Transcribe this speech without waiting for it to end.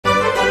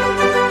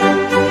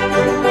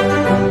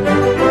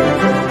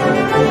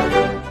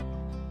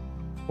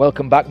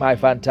Welcome back, my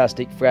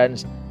fantastic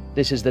friends.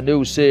 This is the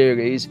new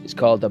series. It's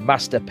called The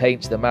Master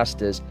Paints the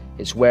Masters.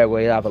 It's where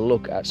we have a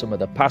look at some of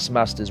the past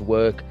masters'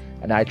 work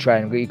and I try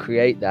and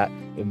recreate that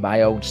in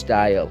my own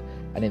style.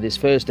 And in this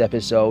first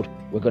episode,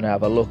 we're going to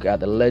have a look at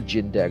the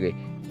legendary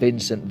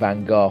Vincent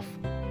van Gogh.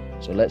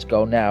 So let's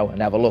go now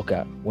and have a look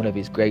at one of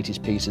his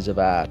greatest pieces of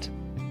art.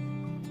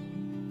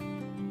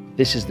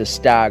 This is the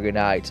Starry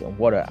Night, and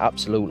what an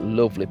absolute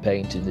lovely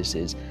painting this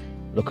is.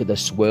 Look at the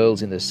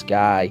swirls in the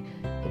sky,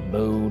 the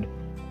moon,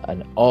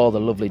 and all the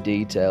lovely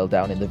detail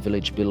down in the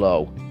village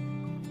below.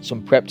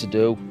 Some prep to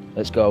do,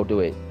 let's go do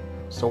it.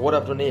 So what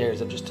I've done here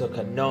is I've just took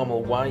a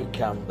normal white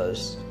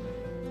canvas,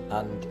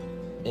 and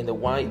in the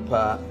white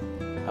part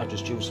I've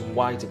just used some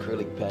white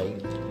acrylic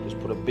paint, just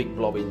put a big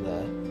blob in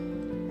there,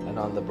 and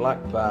on the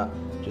black part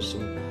just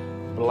some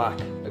black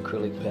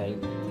acrylic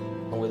paint,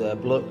 and with a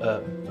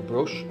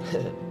brush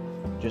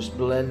just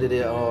blended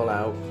it all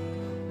out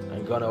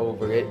and gone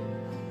over it.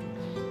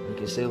 You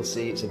can still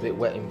see it's a bit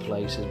wet in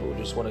places, but we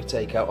just want to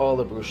take out all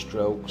the brush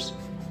strokes,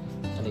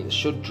 and it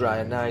should dry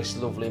a nice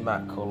lovely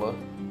matte colour.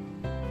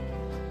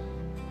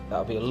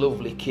 That'll be a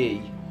lovely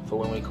key for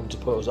when we come to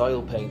put those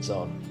oil paints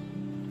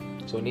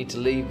on. So we need to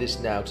leave this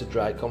now to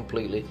dry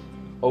completely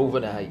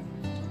overnight,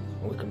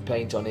 and we can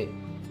paint on it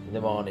in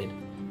the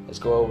morning. Let's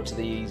go over to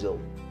the easel.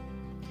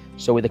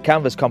 So with the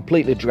canvas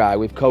completely dry,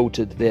 we've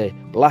coated the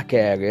black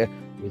area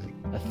with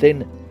a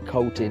thin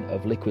coating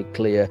of liquid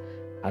clear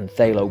and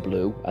phthalo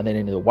blue, and then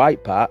in the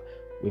white part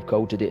we've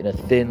coated it in a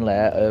thin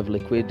layer of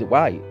liquid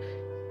white.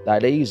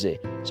 That easy.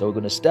 So we're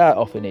going to start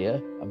off in here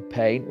and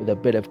paint with a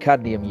bit of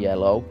cadmium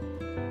yellow,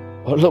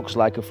 what looks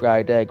like a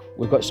fried egg.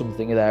 We've got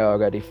something there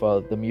already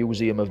for the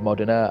Museum of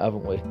Modern Art,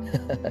 haven't we?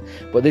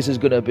 But this is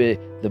going to be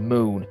the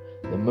moon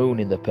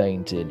in the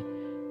painting.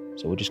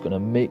 So we're just going to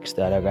mix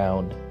that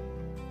around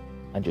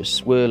and just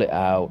swirl it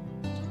out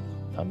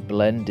and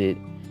blend it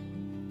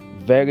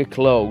very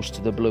close to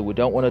the blue. We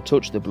don't want to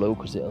touch the blue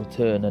because it'll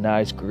turn a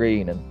nice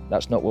green, and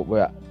that's not what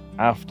we're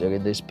after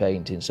in this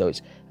painting, so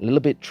it's a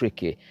little bit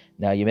tricky.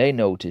 Now you may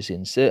notice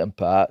in certain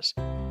parts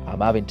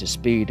I'm having to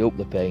speed up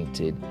the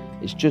painting.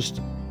 It's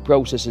just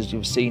processes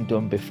you've seen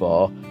done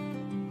before,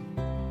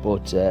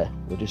 but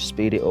we'll just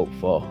speed it up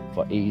for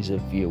ease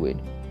of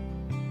viewing.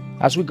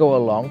 As we go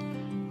along,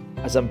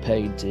 as I'm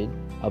painting,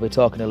 I'll be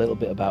talking a little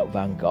bit about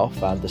Van Gogh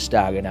and the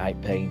Starry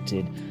Night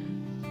painting,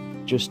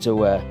 just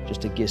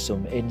to give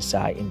some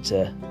insight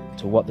into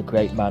what the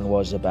great man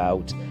was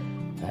about,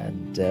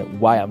 and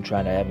why I'm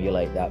trying to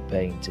emulate that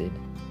painting.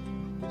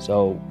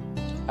 So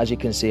as you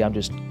can see, I'm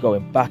just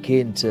going back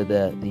into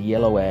the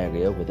yellow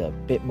area with a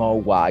bit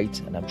more white,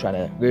 and I'm trying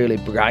to really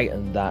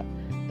brighten that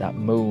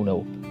moon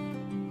up.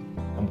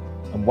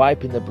 I'm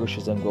wiping the brush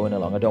as I'm going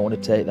along. I don't want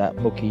to take that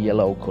mucky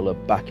yellow colour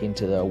back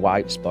into the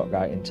white spot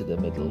right into the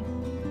middle.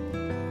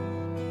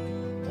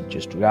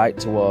 Just right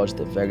towards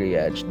the very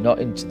edge, not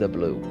into the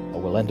blue,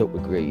 or we'll end up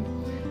with green.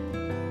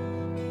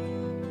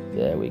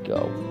 There we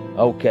go.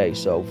 Okay,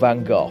 so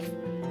Van Gogh,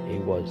 he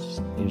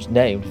was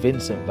named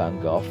Vincent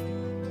van Gogh,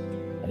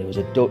 and he was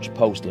a Dutch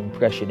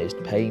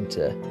post-impressionist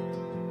painter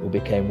who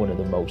became one of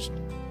the most,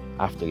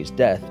 after his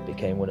death,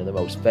 became one of the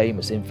most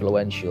famous,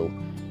 influential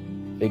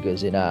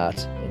figures in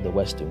art in the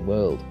Western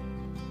world.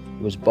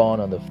 He was born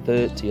on the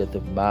 30th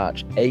of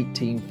March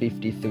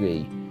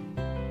 1853,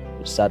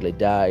 but sadly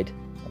died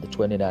the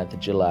 29th of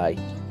July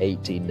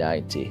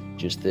 1890,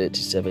 just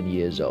 37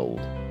 years old.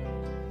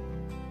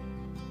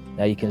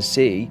 Now you can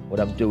see what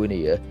I'm doing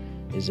here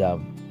is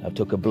I've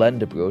took a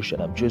blender brush and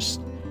I'm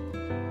just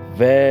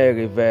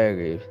very,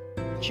 very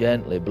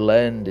gently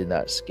blending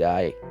that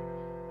sky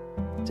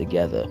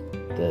together,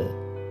 the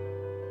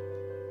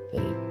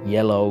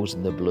yellows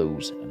and the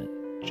blues, and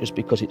just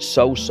because it's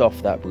so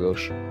soft, that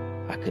brush,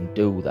 I can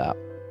do that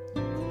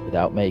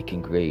without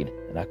making green.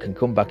 And I can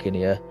come back in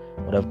here.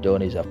 What I've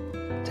done is I've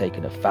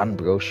taken a fan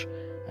brush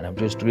and I'm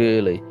just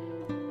really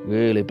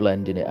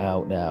blending it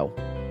out now,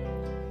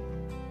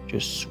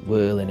 just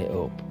swirling it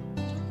up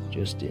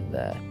just in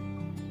there,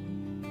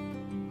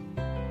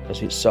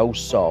 because it's so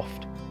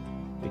soft,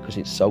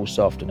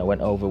 and I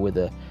went over with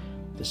the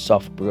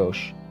soft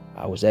brush.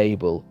 I was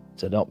able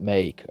to not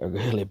make a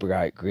really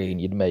bright green.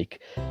 It'd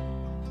make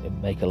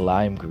a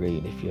lime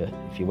green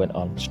if you went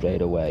on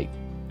straight away.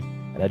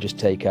 And I just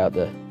take out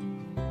the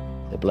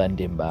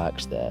blending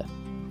marks there,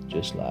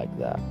 just like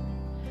that.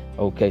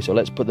 Okay, so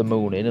let's put the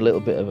moon in, a little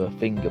bit of a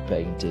finger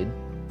painting.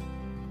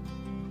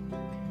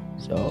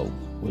 So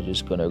we're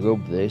just going to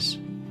rub this.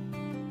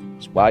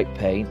 It's white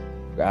paint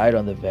right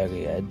on the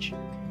very edge,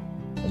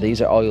 and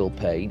these are oil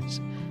paints,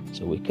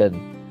 so we can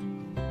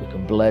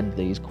blend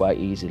these quite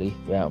easily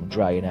without them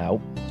drying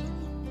out.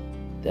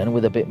 Then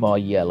with a bit more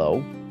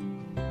yellow,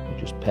 we'll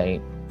just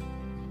paint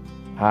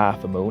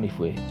half a moon. If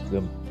we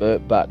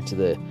revert back to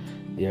the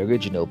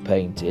original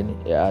painting,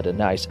 it had a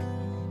nice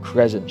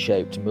crescent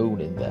shaped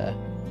moon in there.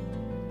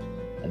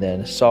 And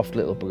then a soft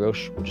little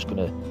brush, we're just going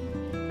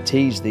to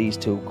tease these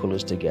two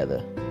colours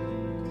together,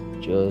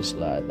 just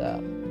like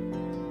that.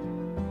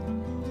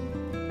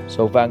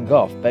 So Van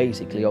Gogh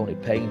basically only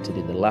painted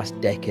in the last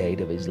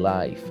decade of his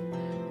life,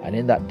 and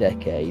in that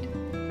decade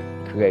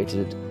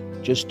created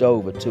just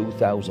over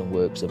 2,000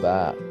 works of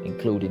art,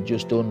 including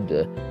just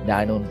under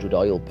 900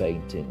 oil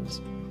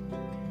paintings.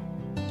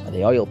 And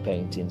the oil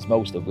paintings,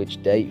 most of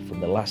which date from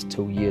the last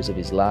 2 years of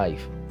his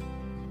life,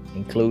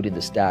 including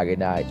the Starry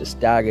Night. The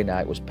Starry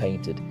Night was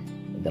painted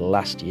in the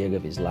last year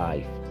of his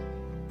life.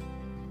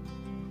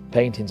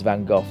 Paintings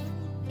Van Gogh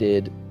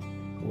did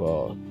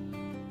were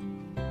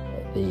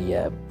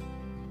the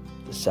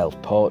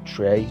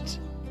self-portrait.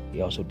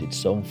 He also did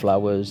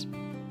sunflowers.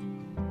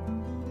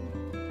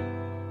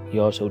 He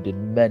also did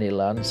many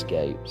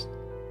landscapes.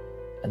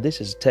 And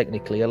this is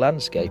technically a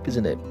landscape,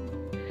 isn't it?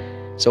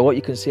 So what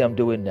you can see I'm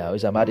doing now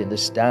is I'm adding the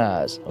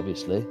stars.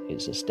 Obviously,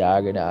 it's a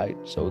starry night,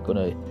 so we're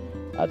going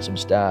to add some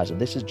stars. And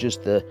this is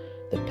just the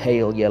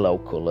pale yellow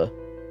colour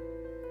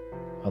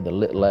on the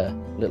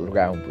little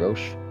round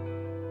brush.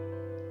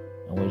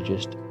 And we're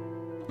just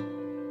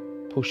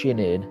pushing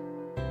in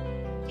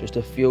just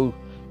a few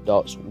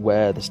dots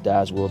where the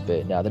stars will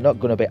be. Now, they're not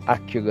going to be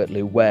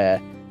accurately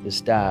where the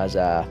stars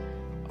are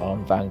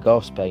on Van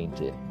Gogh's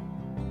painting.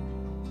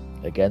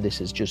 Again,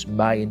 this is just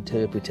my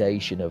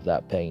interpretation of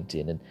that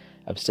painting, and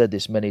I've said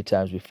this many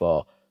times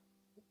before.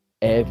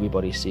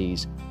 Everybody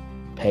sees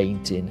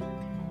painting,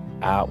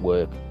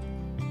 artwork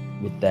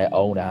with their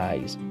own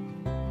eyes.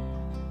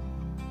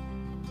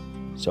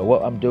 So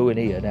what I'm doing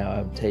here now,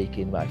 I'm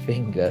taking my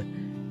finger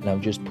and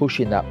I'm just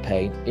pushing that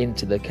paint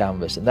into the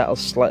canvas, and that'll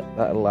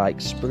like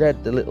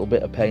spread the little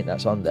bit of paint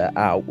that's on there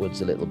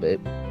outwards a little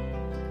bit,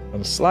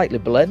 and slightly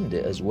blend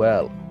it as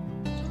well.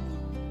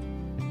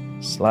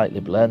 Slightly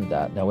blend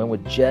that. Now when we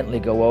gently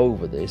go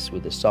over this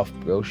with a soft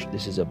brush,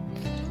 this is a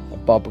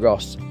Bob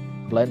Ross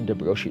blender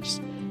brush. It's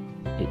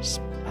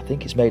I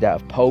think it's made out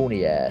of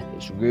pony hair.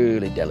 It's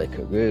really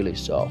delicate, really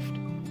soft.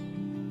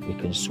 We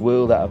can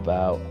swirl that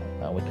about,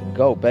 and we can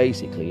go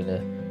basically in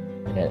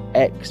an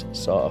X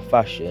sort of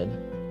fashion,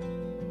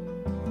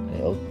 and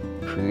it'll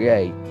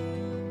create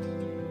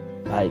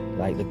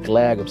like the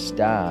glare of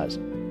stars.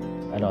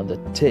 And on the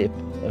tip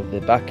of the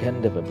back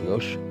end of a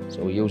brush,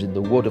 so we're using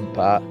the wooden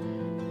part,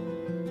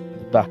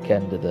 back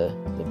end of the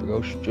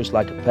brush, just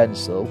like a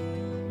pencil,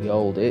 we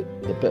hold it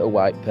with a bit of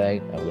white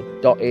paint and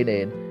we're dotting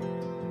in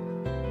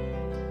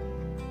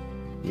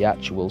the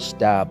actual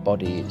star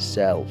body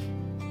itself.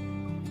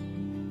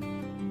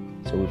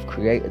 So we've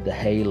created the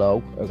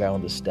halo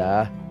around the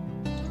star,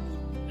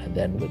 and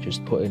then we're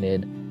just putting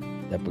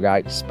in the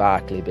bright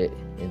sparkly bit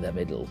in the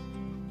middle,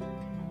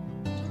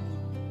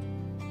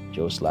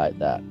 just like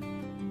that,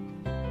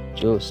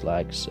 just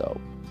like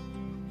so.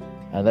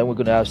 And then we're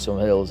going to have some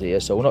hills here,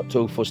 so we're not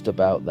too fussed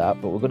about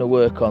that, but we're going to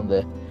work on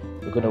the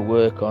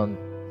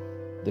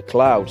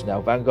clouds. Now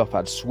Van Gogh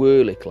had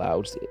swirly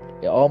clouds.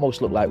 It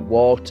almost looked like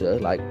water,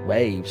 like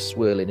waves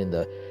swirling in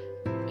the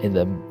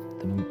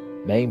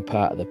main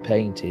part of the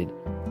painting.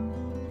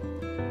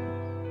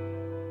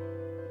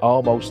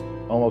 Almost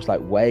like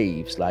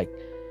waves, like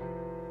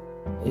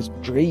it's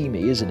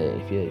dreamy, isn't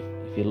it?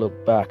 If you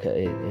look back at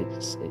it,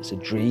 it's a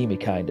dreamy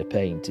kind of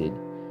painting,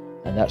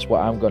 and that's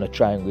what I'm going to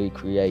try and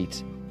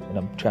recreate. And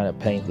I'm trying to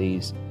paint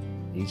these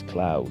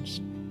clouds.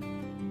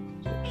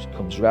 So it just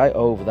comes right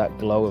over that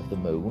glow of the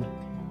moon.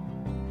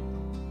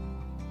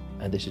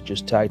 And this is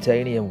just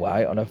titanium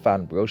white on a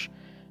fan brush,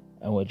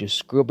 and we're just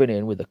scrubbing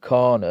in with the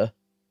corner.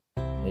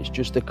 And it's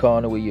just the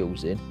corner we're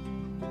using.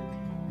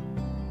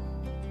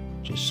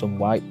 Just some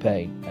white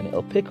paint, and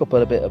it'll pick up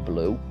a bit of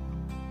blue.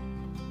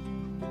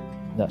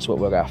 And that's what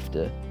we're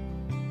after.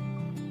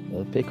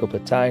 It'll pick up a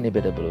tiny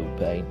bit of blue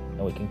paint,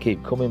 and we can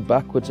keep coming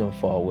backwards and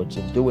forwards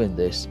and doing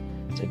this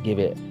to give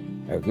it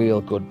a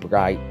real good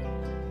bright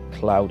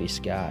cloudy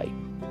sky.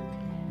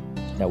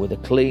 Now with a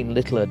clean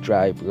little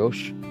dry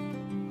brush,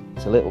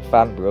 it's a little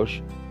fan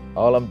brush,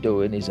 all I'm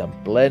doing is I'm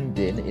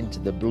blending into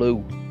the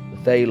blue, the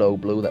phthalo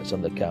blue that's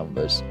on the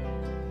canvas.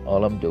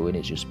 All I'm doing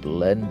is just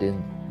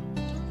blending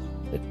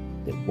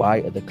the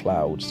white of the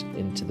clouds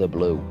into the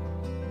blue.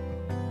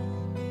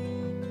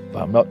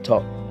 But I'm not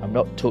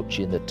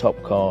touching the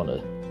top corner.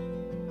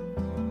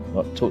 I'm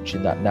not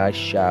touching that nice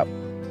sharp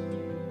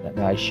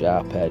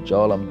edge.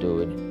 All I'm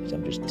doing is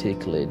I'm just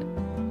tickling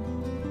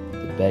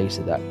the base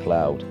of that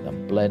cloud.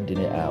 I'm blending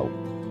it out.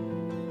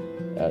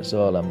 That's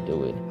all I'm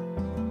doing.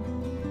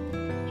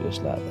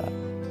 Just like that.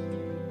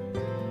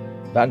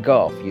 Van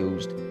Gogh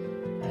used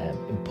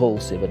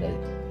impulsive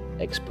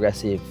and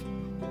expressive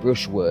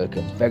brushwork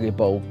and very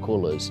bold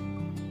colours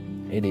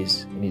in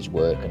his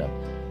work, and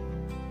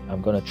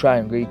I'm going to try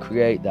and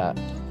recreate that,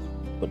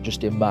 but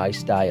just in my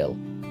style.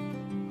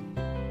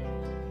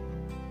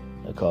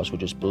 Of course, we'll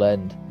just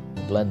blend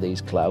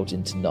these clouds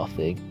into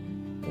nothing,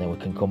 and then we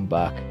can come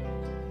back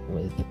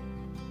with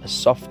a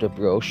softer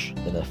brush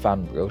than a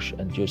fan brush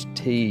and just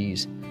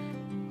tease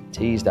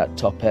that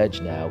top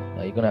edge now.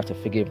 Now you're gonna have to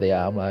forgive the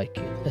arm, like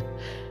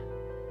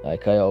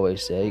I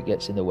always say, it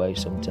gets in the way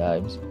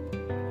sometimes.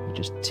 We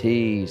just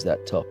tease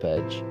that top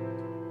edge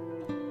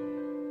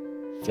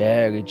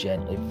very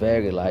gently,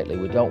 very lightly.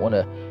 We don't want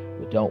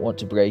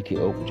to break it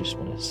up. We just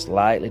want to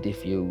slightly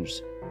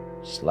diffuse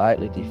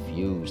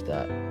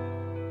that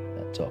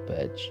top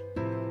edge.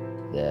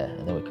 there,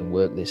 and then we can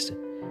work this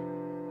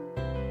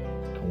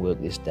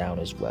down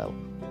as well.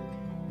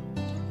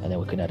 And then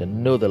we can add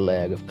another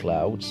layer of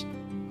clouds.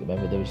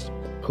 Remember, there's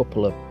a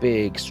couple of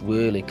big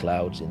swirly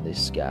clouds in this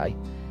sky,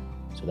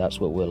 so that's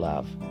what we'll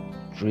have.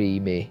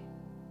 Dreamy,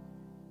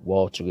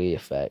 watery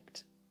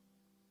effect.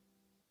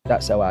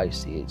 That's how I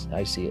see it.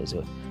 I see it as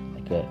a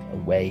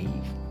wave.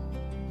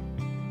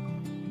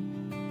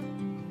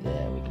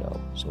 There we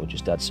go. So we'll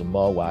just add some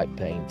more white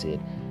paint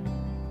in,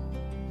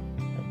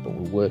 but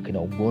we're working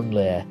on one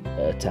layer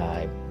at a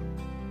time.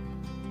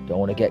 Don't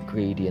want to get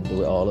greedy and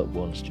do it all at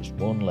once, just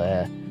one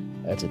layer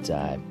at a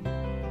time.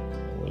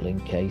 And we'll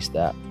encase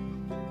those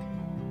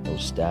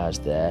stars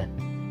there,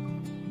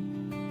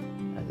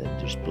 and then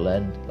just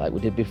blend like we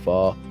did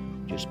before.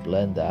 Just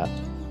blend that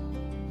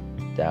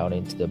down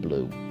into the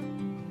blue,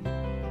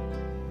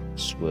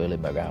 swirl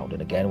him around.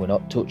 And again, we're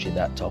not touching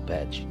that top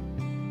edge,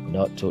 we're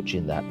not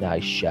touching that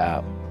nice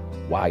sharp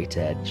white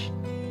edge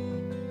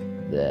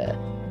there,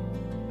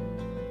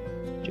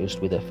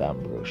 just with a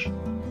fan brush.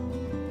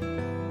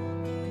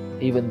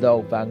 Even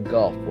though Van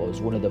Gogh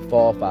was one of the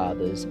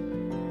forefathers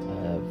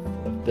of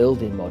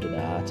building modern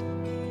art,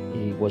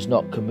 he was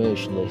not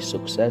commercially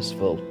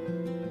successful,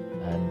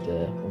 and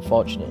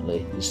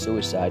unfortunately his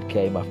suicide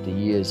came after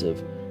years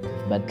of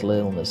mental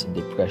illness and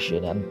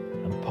depression and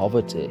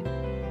poverty,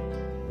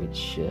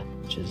 which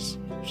is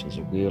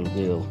a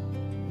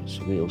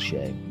real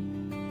shame.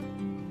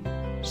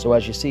 So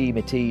as you see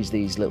me tease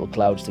these little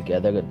clouds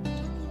together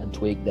and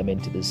tweak them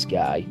into the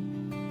sky,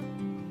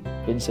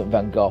 Vincent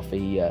van Gogh,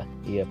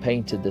 he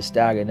painted the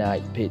Starry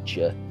Night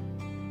picture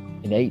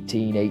in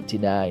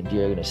 1889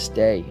 during a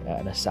stay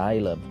at an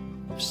asylum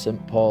of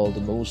St Paul de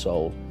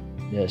Mousol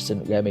near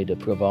St Remy de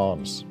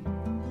Provence.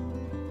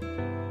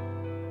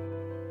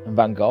 And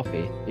Van Gogh,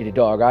 he did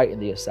alright in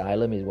the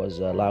asylum. He was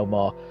allowed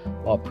more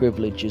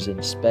privileges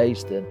and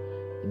space than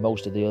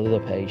most of the other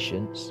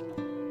patients,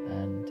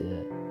 and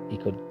he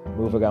could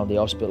move around the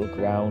hospital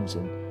grounds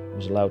and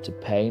was allowed to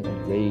paint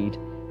and read,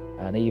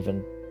 and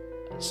even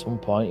at some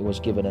point he was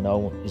given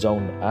his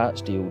own art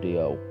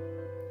studio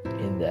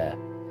in there.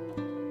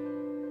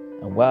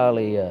 And while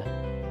he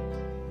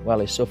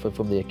suffered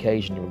from the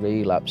occasional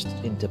relapse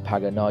into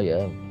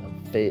paranoia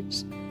and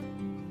fits,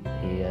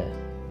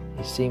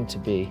 he seemed to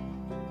be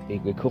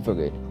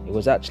recovering. He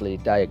was actually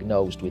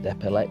diagnosed with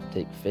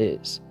epileptic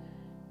fits,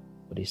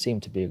 but he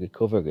seemed to be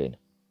recovering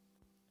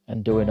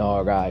and doing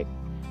all right.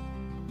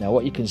 Now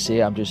what you can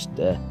see, I'm just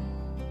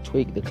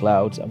tweak the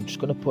clouds. I'm just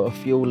going to put a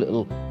few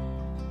little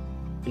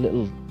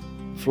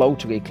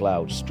floatery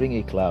clouds,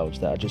 stringy clouds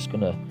that are just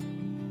going to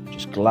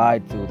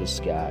glide through the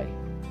sky,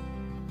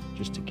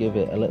 just to give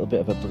it a little bit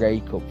of a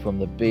break up from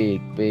the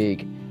big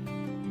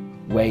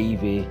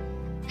wavy,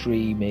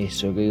 dreamy,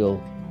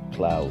 surreal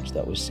clouds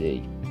that we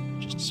see.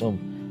 Just some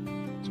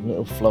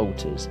little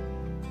floaters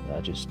that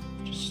are just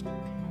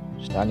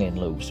hanging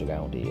loose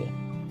around here,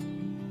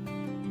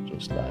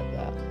 just like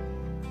that.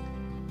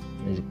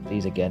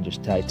 These again,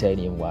 just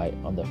titanium white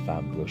on the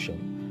fan brush,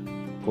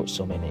 and put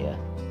some in here,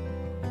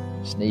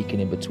 sneaking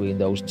in between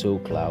those two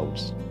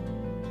clouds,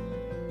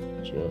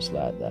 just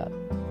like that.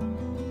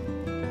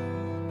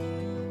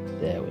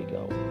 There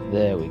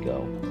we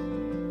go.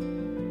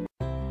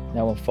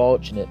 Now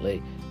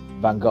unfortunately,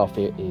 Van Gogh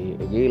he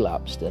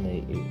relapsed, and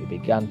he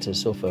began to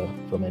suffer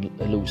from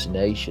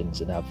hallucinations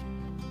and have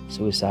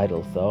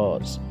suicidal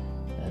thoughts,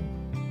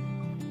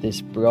 and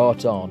this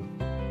brought on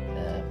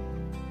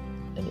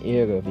an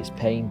era of his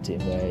painting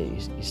where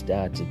he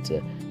started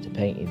to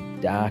paint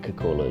in darker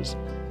colours.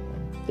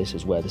 This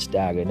is where the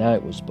Starry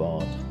Night was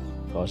born,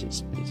 because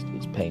it's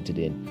painted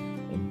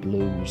in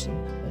blues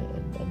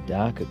and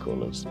darker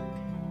colours.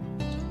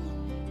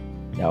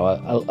 Now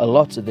a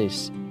lot of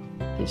this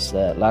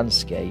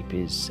landscape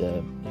is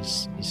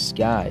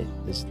sky.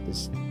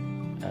 There's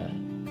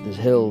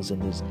hills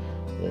and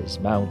there's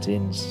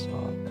mountains,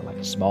 or like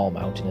a small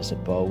mountain I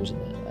suppose,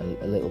 and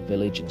a little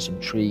village and some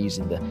trees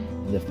in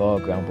the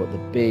foreground. But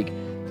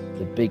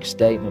the big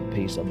statement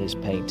piece on this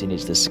painting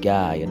is the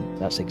sky, and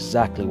that's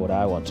exactly what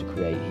I want to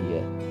create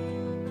here.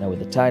 Now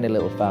with a tiny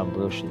little fan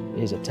brush,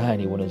 here's a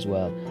tiny one as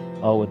well,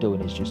 all we're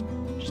doing is just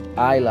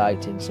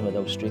highlighting some of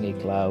those stringy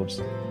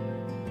clouds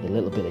with a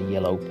little bit of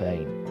yellow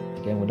paint.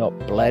 Again, we're not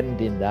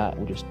blending that,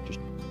 we're just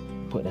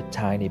putting a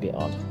tiny bit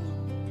on.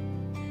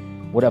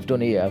 What I've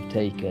done here, I've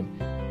taken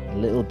a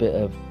little bit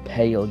of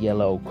pale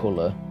yellow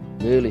colour,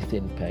 really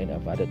thin paint.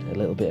 I've added a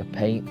little bit of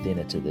paint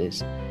thinner to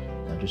this.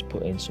 I'm just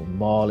putting some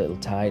more little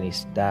tiny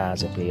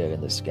stars up here in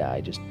the sky,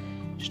 just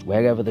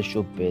wherever they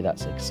should be.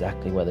 That's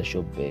exactly where they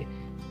should be.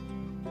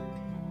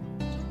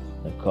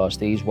 And of course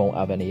these won't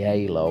have any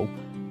halo,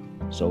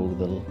 so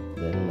they'll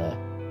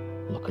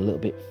look a little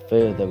bit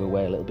further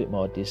away, a little bit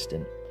more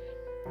distant.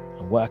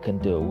 And what I can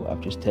do,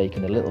 I've just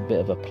taken a little bit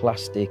of a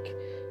plastic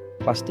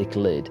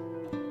lid,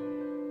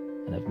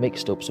 and I've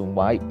mixed up some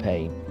white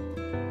paint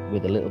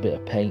with a little bit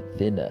of paint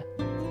thinner.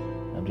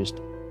 I'm just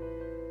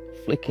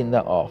flicking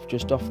that off,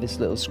 just off this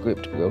little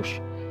script brush.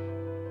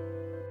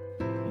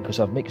 because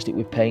I've mixed it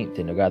with paint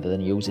thinner rather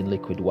than using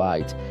liquid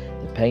white,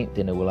 the paint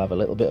thinner will have a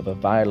little bit of a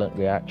violent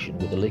reaction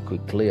with the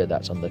liquid clear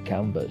that's on the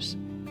canvas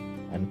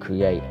and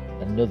create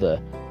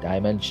another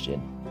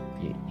dimension.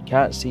 You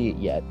can't see it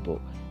yet, but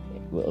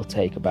it will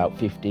take about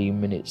 15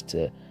 minutes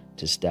to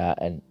start,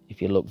 and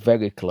if you look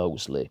very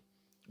closely,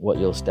 what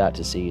you'll start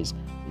to see is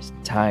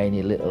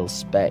tiny little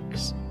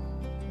specks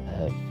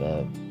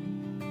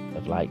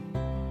of like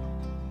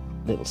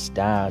little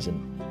stars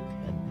and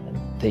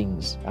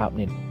things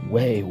happening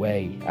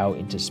way out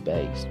into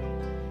space.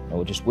 And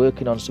we're just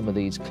working on some of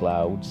these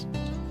clouds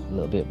a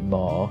little bit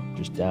more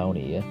just down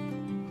here.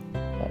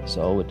 That's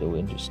all we're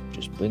doing,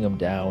 just bring them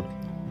down,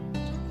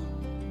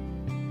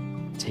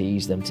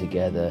 tease them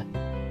together,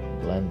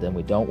 blend them.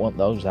 We don't want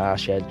those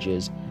harsh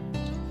edges,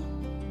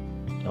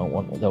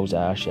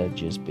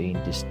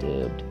 being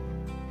disturbed.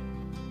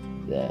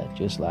 There,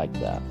 just like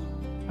that.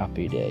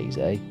 Happy days,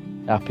 eh?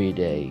 Happy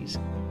days.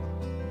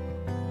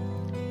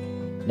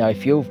 Now,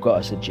 if you've got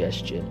a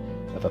suggestion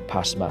of a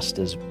past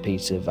master's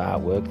piece of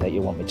artwork that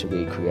you want me to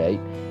recreate,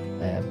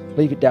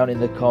 leave it down in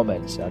the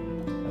comments. I'd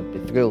be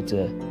thrilled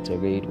to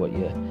read what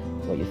your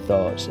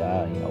thoughts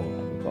are. You know,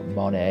 we've got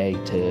Monet,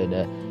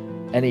 Turner,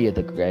 any of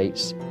the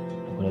greats.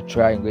 I'm going to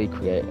try and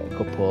recreate a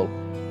couple,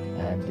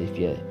 and if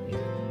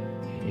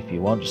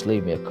you want, just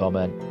leave me a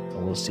comment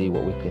and we'll see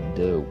what we can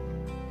do.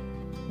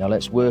 Now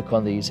let's work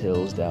on these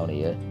hills down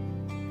here,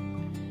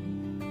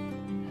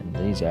 and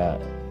these are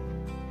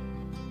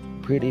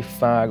pretty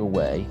far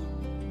away,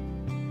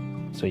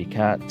 so you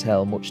can't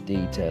tell much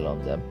detail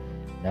on them.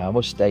 Now I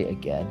must state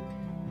again,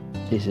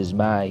 this is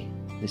my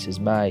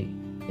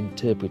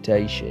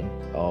interpretation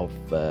of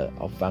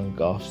Van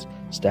Gogh's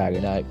Starry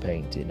Night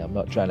painting. I'm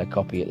not trying to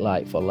copy it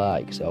like for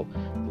like, so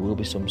there will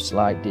be some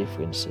slight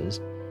differences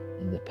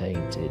in the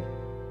painting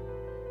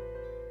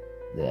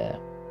there.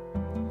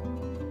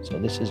 So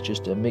this is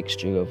just a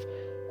mixture of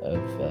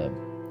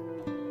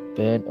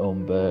burnt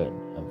umber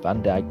and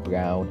Van Dyke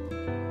brown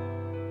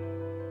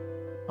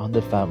on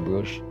the fan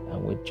brush,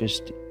 and we're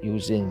just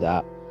using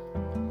that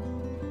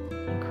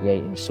and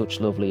creating such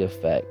lovely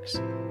effects.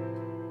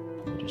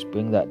 We'll just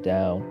bring that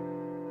down,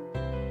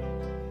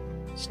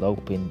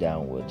 sloping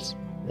downwards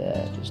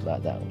there, just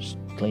like that. We'll just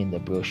clean the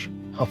brush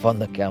off on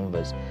the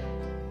canvas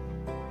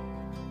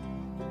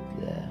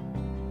there.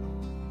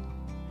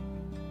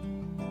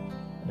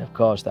 And of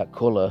course that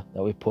colour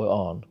that we put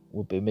on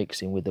will be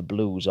mixing with the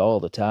blues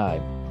all the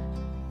time,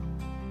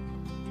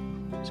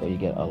 so you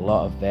get a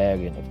lot of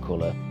variant of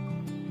colour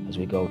as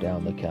we go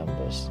down the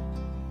canvas.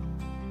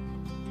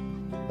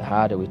 The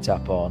harder we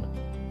tap on,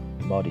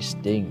 the more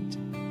distinct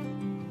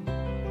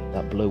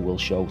that blue will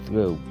show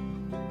through.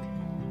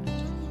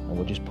 And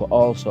we'll just put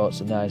all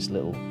sorts of nice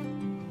little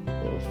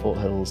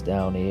foothills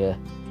down here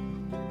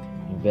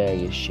in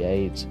various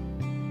shades.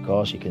 Of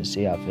course you can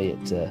see I've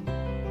hit a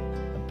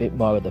bit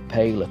more of the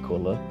paler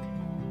colour,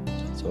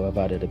 so I've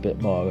added a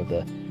bit more of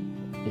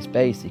it's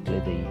basically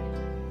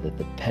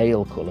the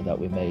pale colour that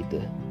we made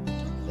the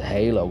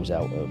halos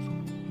out of.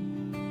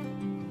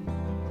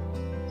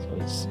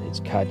 It's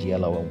cad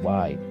yellow and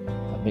white.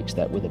 I've mixed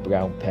that with a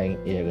brown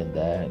paint here and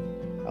there.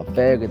 I'll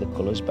vary the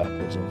colours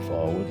backwards and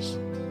forwards,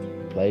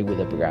 play with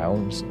the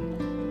browns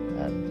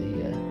and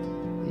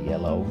the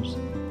yellows,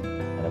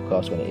 and of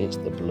course when it hits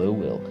the blue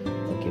we'll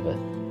give a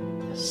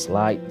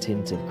slight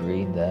tint of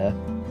green there.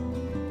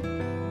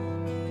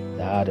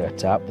 The harder I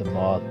tap, the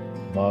more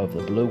of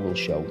the blue will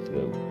show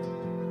through,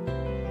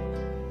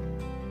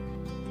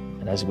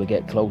 and as we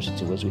get closer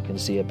to us we can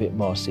see a bit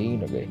more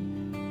scenery,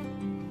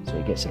 so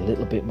it gets a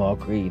little bit more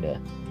greener.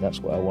 That's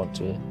what I want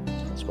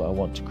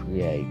to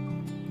create.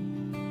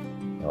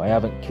 Now I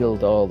haven't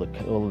killed all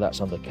that's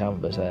on the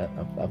canvas.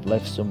 I've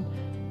left some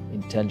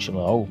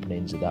intentional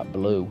openings of that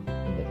blue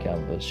in the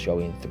canvas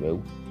showing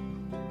through.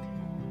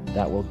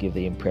 That will give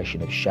the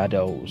impression of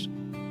shadows.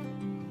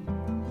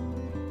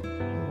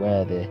 And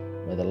where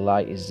the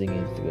light is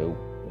zinging through,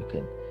 we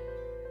can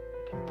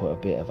put a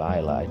bit of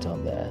highlight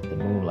on there. The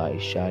moonlight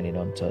is shining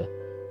onto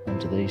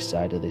this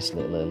side of this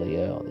little hill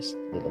here, or this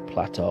little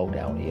plateau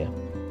down here,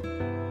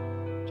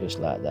 just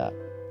like that,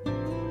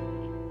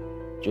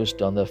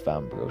 just on the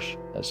fan brush.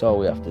 That's all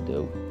we have to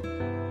do.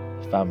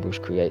 The fan brush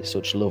creates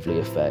such lovely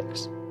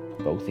effects,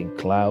 both in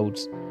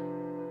clouds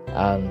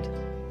and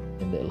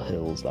in little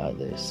hills like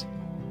this.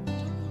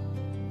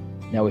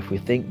 Now if we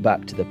think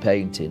back to the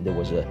painting, there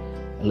was a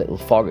little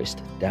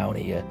forest down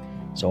here,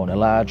 so on a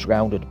large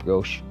rounded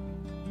brush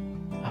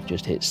I've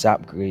just hit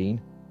sap green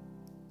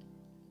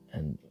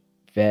and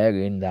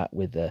varying that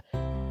with the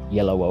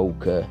yellow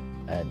ochre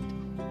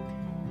and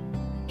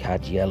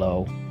cad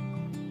yellow.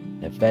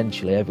 And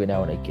eventually, every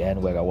now and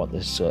again, where I want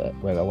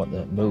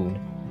the moon,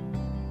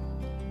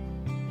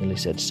 nearly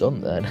said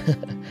sun then,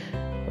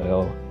 where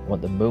I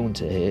want the moon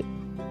to hit,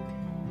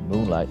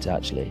 moonlight to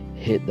actually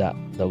hit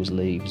those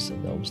leaves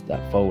and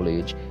that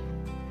foliage,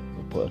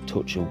 we'll put a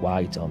touch of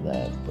white on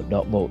there, but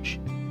not much,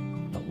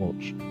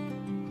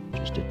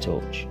 just a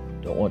touch.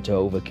 Don't want to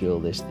overkill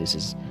this. This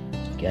is,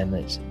 again,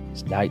 it's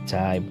night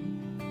time.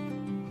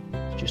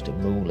 It's just a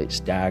moonlit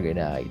starry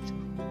night,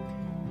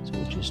 So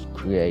we're just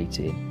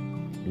creating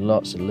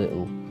lots of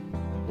little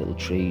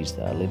trees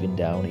that are living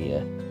down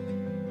here.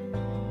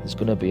 There's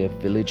going to be a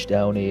village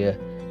down here.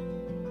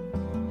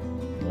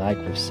 Like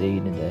we've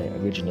seen in the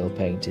original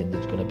painting,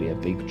 there's going to be a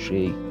big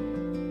tree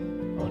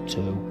or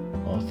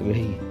 2 or 3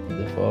 in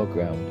the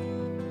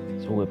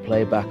foreground. So we'll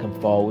play back and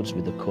forwards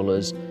with the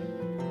colours.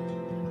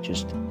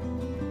 Just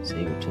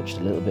see, we touched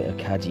a little bit of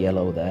cad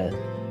yellow there.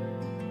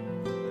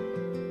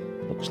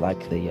 Looks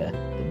like the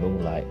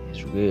moonlight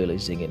is really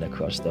zinging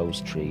across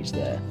those trees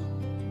there.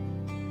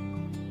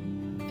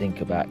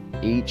 Think about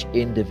each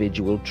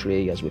individual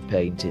tree as we're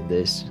painting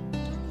this,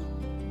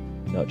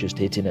 not just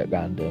hitting at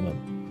random and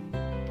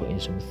putting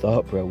some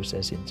thought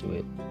process into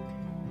it.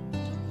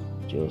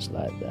 Just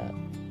like that.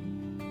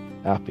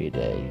 Happy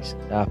days,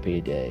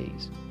 happy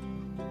days.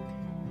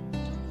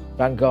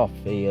 Van Gogh,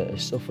 he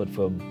suffered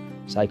from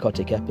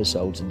psychotic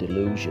episodes and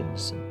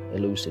delusions and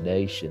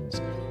hallucinations,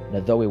 and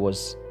although he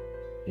was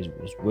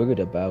worried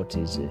about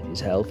his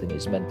health and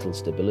his mental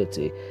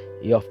stability,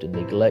 he often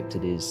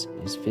neglected his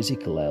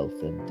physical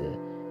health, and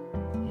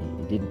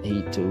he didn't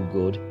eat too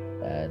good,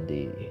 and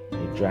he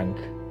drank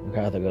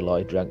rather a lot.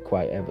 He drank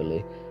quite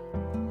heavily.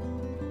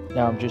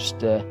 Now I'm just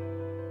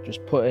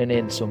putting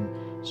in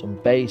some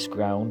base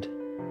ground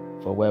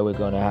for where we're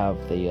going to have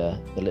the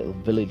little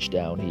village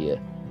down here.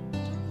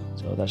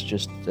 So that's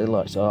just,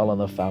 it's all on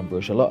the fan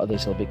brush. A lot of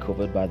this will be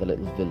covered by the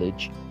little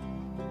village,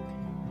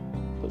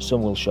 but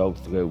some will show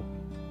through.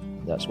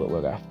 That's what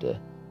we're after.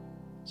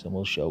 Some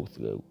will show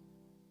through.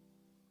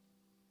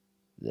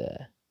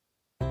 There.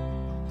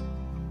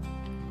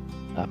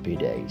 Happy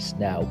days.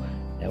 Now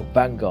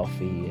Van Gogh,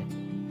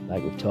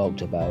 like we've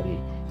talked about,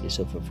 he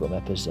suffered from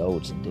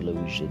episodes and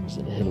delusions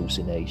and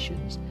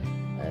hallucinations,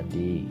 and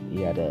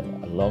he had a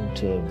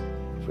long-term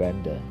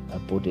friend, a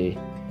buddy,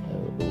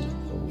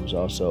 who was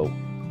also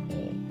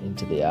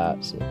into the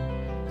arts, and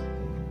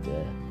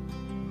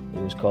he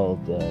was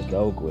called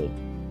Gogh,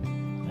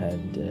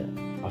 and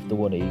after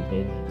one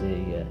evening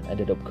they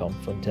ended up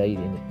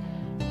confrontating.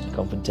 The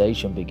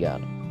confrontation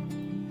began,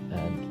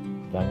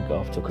 and Van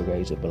Gogh took a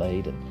razor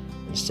blade and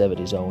severed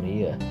his own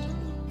ear,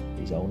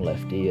 his own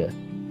left ear,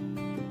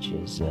 which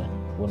is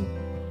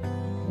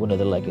one of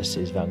the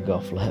legacies Van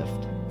Gogh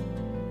left,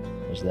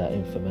 was that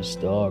infamous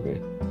story.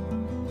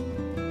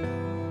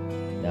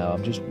 Now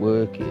I'm just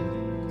working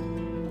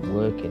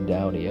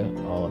down here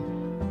on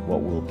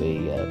what will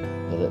be a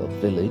little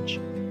village.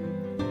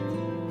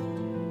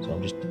 So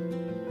I'm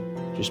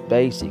just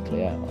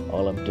basically,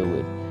 all I'm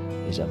doing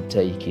is I'm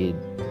taking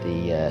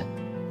a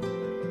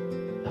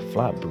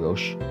flat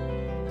brush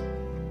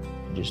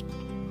and just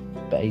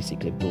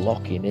basically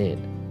blocking in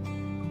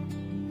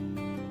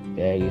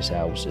various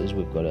houses.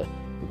 We've got a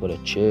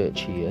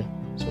church here,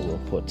 so we'll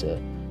put a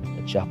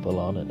chapel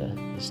on and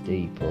a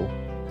steeple.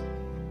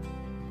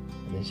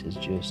 And this is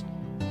just,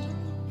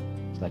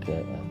 it's like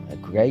a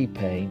grey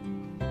paint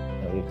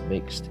that we've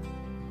mixed.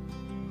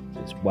 So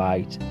it's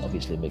white,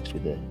 obviously mixed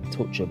with a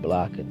touch of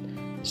black, and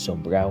there's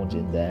some browns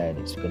in there, and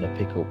it's going to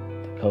pick up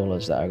the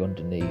colours that are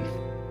underneath.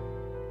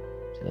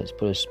 So let's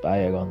put a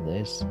spire on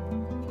this.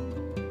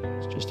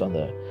 It's just on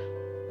the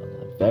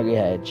very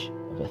edge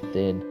of a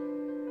thin,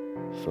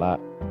 flat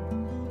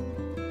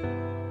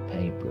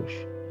paintbrush.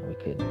 And we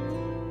can,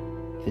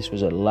 if this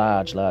was a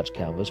large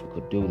canvas, we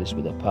could do this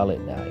with a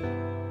palette knife.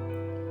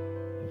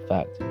 In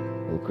fact,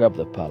 we'll grab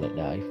the palette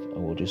knife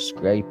and we'll just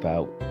scrape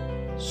out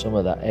some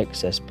of that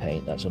excess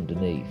paint that's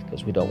underneath,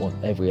 because we don't want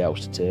every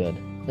house to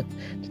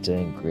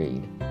turn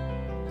green.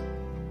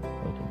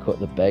 We can cut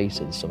the base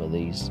of some of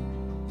these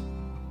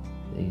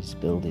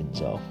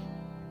buildings off.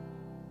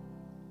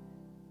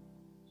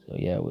 So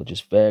yeah, we'll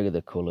just vary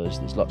the colours.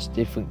 There's lots of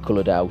different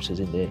coloured houses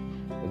in the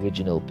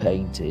original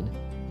painting.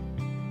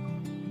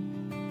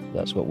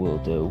 That's what we'll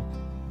do.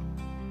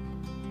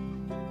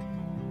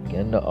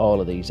 Again, not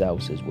all of these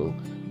houses will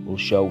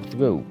show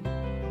through.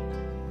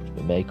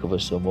 We may cover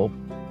some up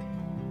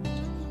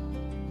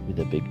with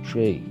a big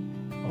tree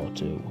or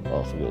 2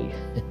 or 3.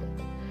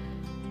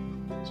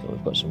 So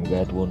we've got some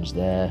red ones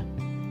there.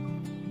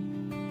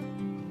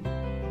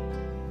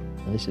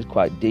 And this is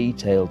quite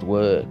detailed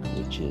work,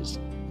 which is,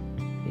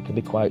 it can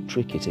be quite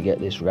tricky to get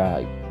this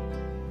right.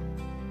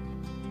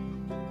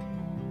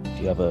 If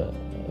you have a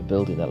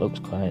building that looks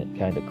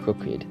kind of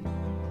crooked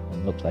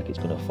and looks like it's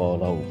going to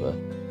fall over,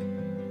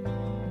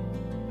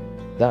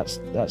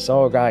 that's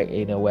all right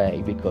in a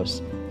way,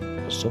 because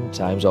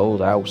sometimes old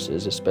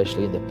houses,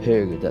 especially in the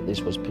period that this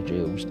was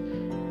produced,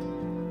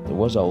 there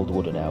was old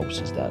wooden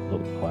houses that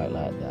looked quite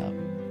like that.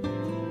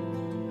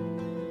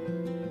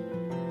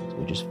 So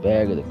we just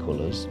vary the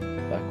colours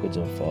backwards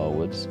and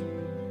forwards,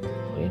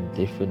 putting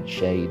different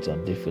shades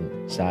on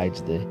different sides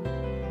of the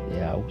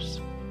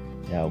houses.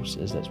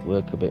 Let's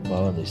work a bit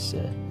more on this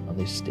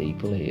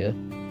steeple here,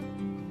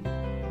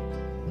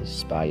 this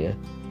spire.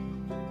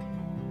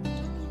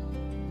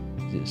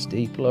 Is it a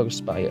steeple or a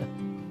spire?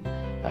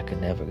 I can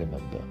never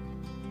remember.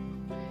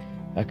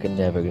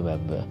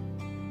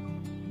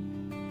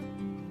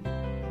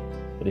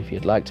 But if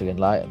you'd like to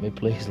enlighten me,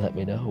 please let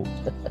me know.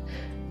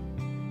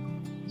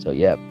 So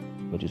yeah,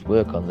 we'll just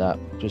work on that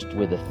just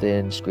with a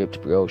thin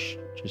script brush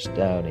just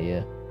down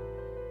here.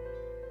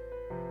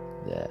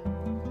 There,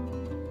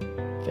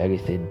 very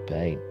thin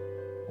paint.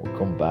 We'll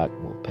come back,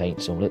 we'll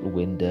paint some little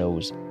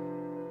windows,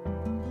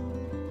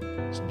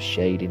 some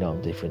shading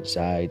on different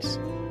sides.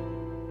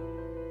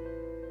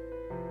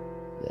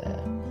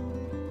 There,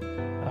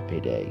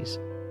 happy days.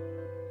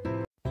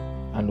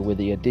 And with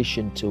the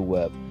addition to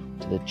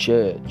the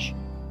church,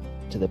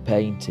 to the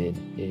painting,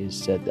 is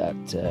said that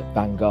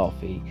Van Gogh,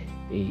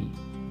 he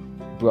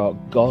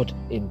brought God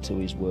into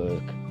his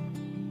work,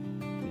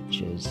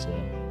 which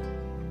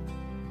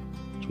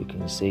we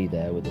can see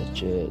there with the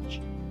church.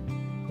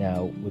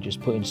 Now we're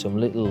just putting some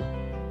little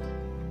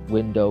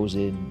windows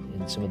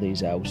in some of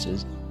these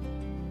houses.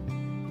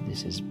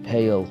 This is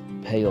pale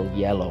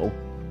yellow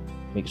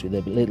mixed with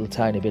a little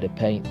tiny bit of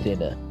paint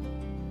thinner.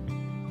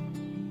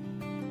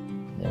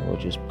 Then we'll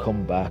just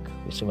come back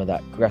with some of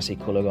that grassy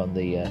colour on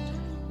the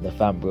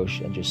fan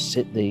brush and just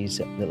sit these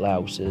little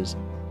houses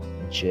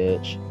and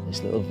church,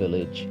 this little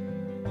village,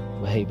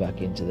 way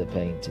back into the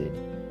painting.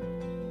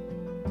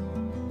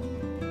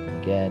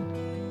 Again,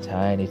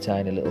 tiny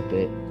little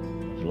bit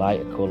of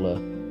lighter colour,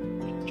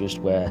 just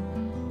where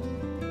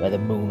the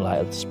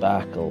moonlight will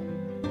sparkle.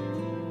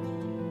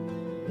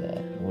 There,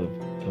 and we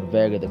can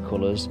vary the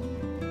colours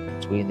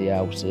between the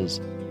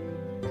houses,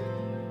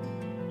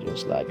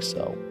 just like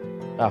so.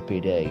 Happy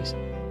days.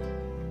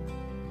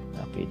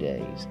 Happy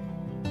days.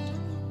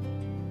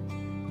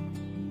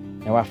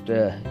 Now,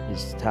 after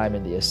his time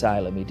in the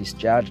asylum, he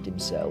discharged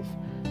himself,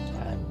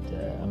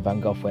 and Van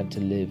Gogh went to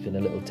live in a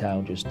little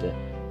town just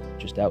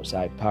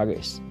outside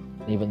Paris.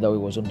 And even though he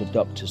was under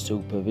doctor's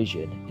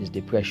supervision, his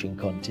depression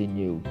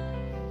continued.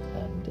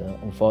 And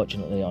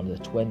unfortunately, on the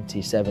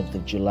 27th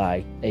of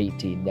July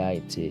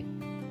 1890,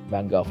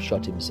 Van Gogh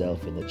shot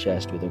himself in the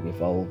chest with a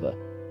revolver.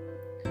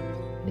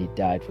 And he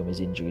died from his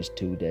injuries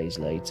 2 days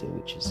later,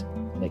 which is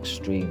an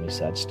extremely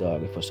sad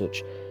story for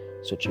such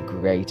a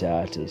great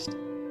artist,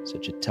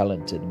 such a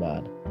talented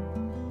man.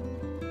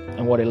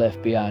 And what he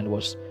left behind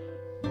was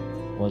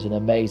an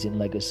amazing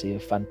legacy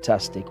of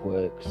fantastic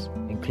works,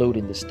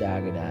 including the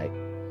Starry Night.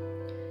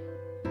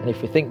 And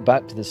if we think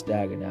back to the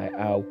Starry Night,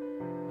 how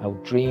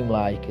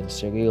dreamlike and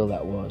surreal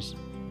that was,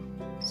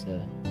 it's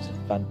a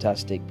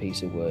fantastic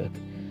piece of work.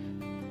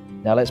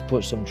 Now let's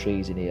put some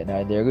trees in here. Now,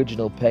 in the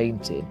original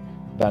painting,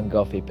 Van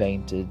Gogh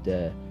painted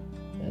the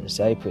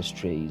cypress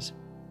trees,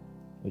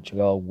 which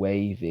are all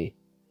wavy,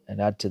 and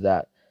add to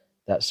that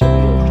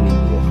surreal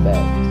dreamy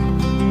effect.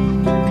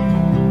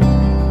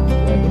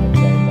 We're going to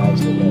paint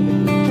nice little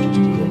evergreens just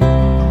here.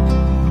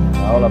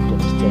 Now, all I've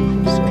done is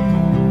taken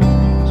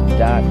some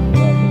dark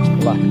colour, mixed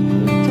black and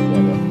green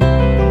together.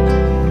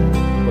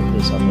 Put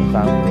this on the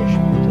fan brush,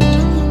 but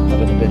I'm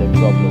having a bit of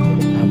problem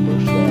with the fan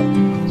brush there,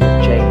 so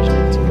I've changed it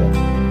to a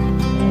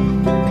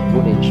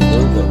 1-inch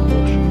velvet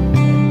brush. You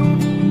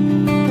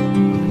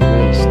can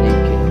really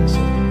sneak in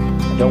some.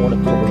 I don't want to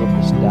cover up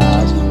the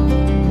stars and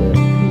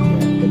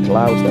the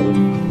clouds that we put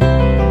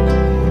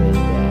in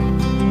there.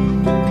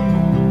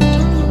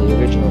 In the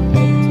original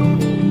painting,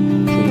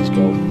 the trees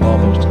go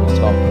almost to the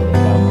top of the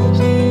canvas.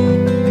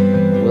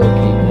 We'll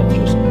keep them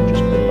just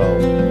below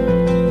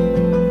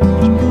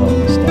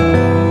the star.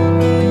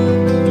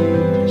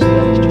 So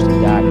then it's just a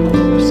dark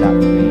colour of sap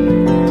green.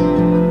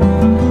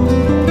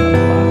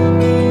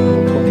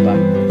 We'll come back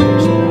and put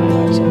some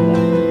highlights on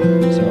that.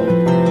 So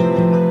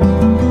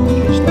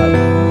just like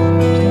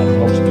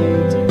most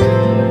paintings, a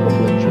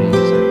couple of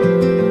trees.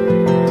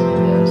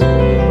 There's a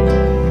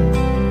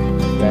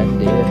friend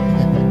here.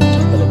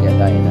 Gotta get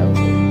that in out.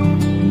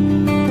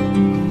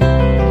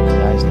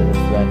 Nice little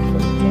friend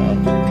from there.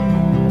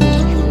 This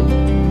tree.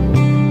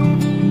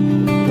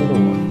 Another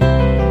one.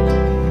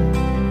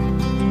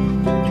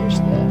 Just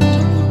there.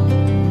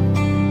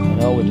 And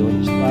all we're doing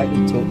is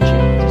slightly touching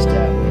to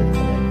start with, and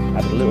then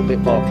add a little bit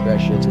more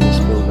pressure to this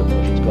filbert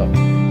brush. It's got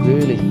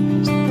really,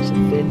 it's a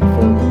thin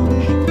filbert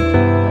brush,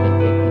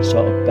 and it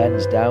sort of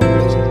bends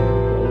downwards. A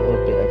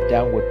little bit of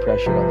downward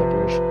pressure on the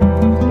brush,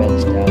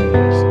 bends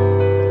downwards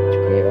to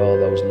create all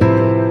those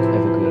lovely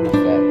evergreen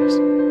effects.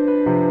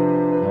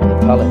 Now on the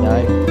palette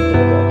knife, a little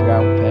bit of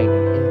brown paint,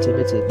 and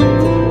intermittently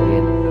we're putting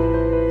in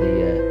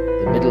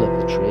the middle of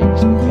the tree.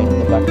 So we're painting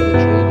the back of the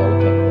tree, now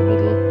we're painting the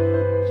middle.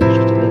 So it's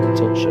just a little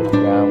touch of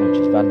brown, which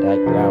is Van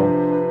Dyke brown,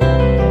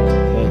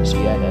 burnt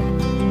sienna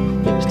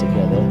mixed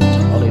together,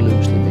 only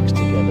loosely mixed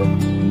together,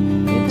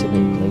 and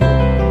intermittently we'll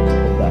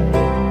put that in.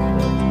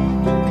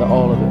 Not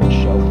all of it will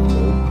show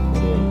through,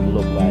 but it'll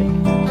look like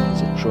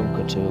it's a trunk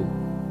or two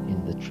in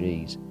the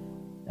trees.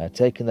 Now,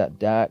 taking that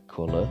dark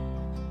colour,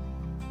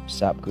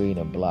 sap green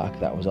and black,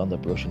 that was on the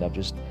brush, and I've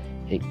just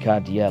hit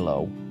cad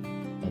yellow,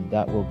 and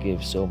that will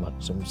give some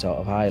sort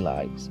of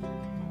highlights.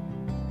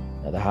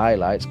 Now the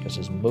highlights, because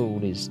his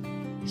moon is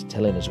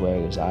telling us where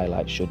his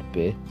highlights should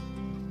be,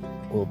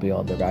 will be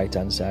on the right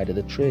hand side of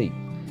the tree.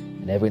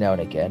 And every now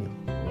and again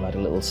we'll add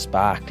a little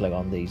sparkler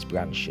on these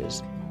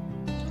branches.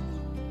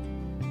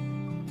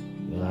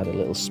 We'll add a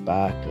little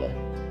sparkler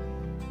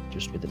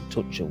just with a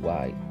touch of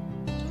white.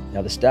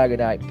 Now the Starry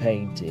Night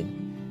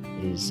painting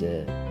is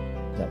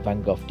that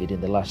Van Gogh did in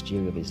the last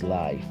year of his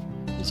life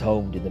is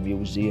homed in the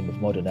Museum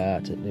of Modern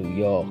Art at New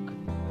York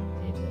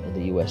in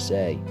the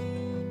USA.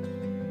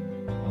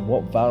 And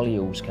what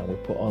values can we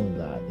put on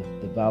that?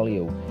 The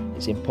value,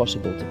 it's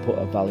impossible to put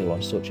a value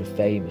on such a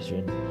famous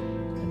and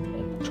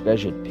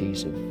treasured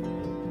piece of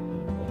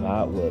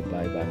artwork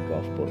by Van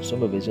Gogh, but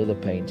some of his other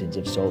paintings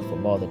have sold for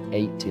more than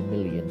 $80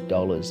 million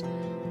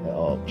at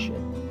auction.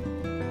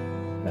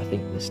 And I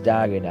think the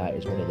Starry Night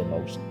is one of the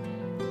most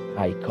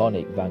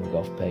iconic Van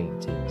Gogh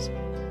paintings.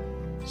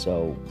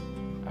 So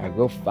a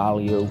rough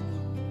value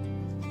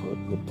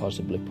would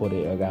possibly put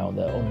it around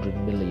the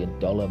 $100 million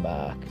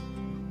mark,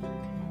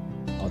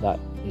 or that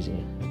is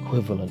an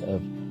equivalent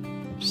of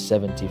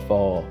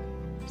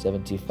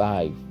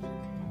 75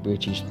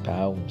 British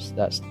pounds.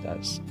 That's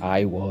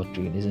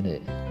eye-watering, isn't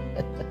it?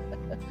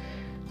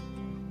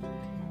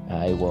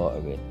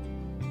 Eye-watering.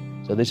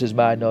 So this is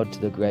my nod to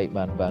the great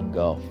man Van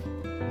Gogh,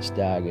 the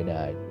Starry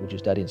Night. We're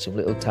just adding some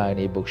little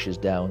tiny bushes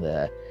down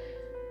there,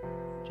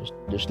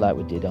 just like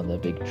we did on the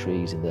big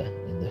trees in the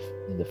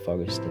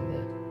forest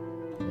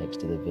next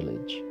to the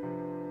village.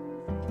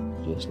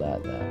 Just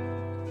like that.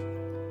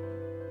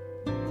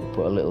 We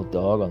put a little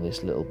door on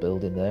this little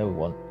building there. We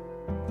want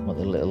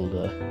the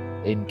little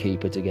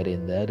innkeeper to get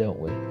in there, don't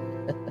we?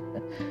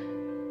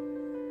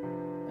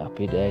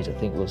 Happy days. I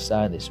think we'll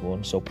sign this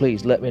one. So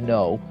please let me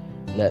know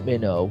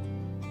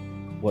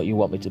what you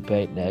want me to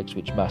paint next,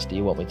 which master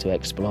you want me to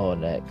explore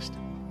next,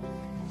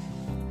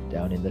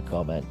 down in the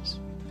comments.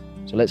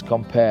 So let's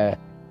compare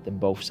them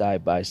both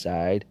side by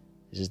side.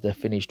 This is the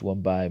finished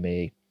one by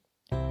me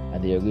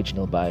and the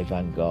original by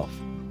Van Gogh.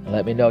 And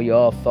let me know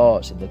your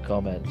thoughts in the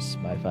comments,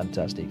 my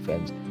fantastic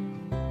friends.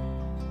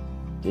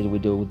 Did we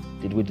do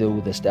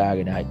the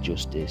Starry Night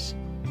justice?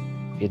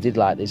 If you did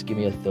like this, give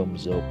me a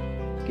thumbs up,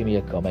 give me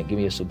a comment, give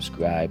me a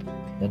subscribe.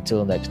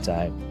 Until next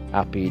time,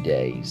 happy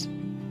days.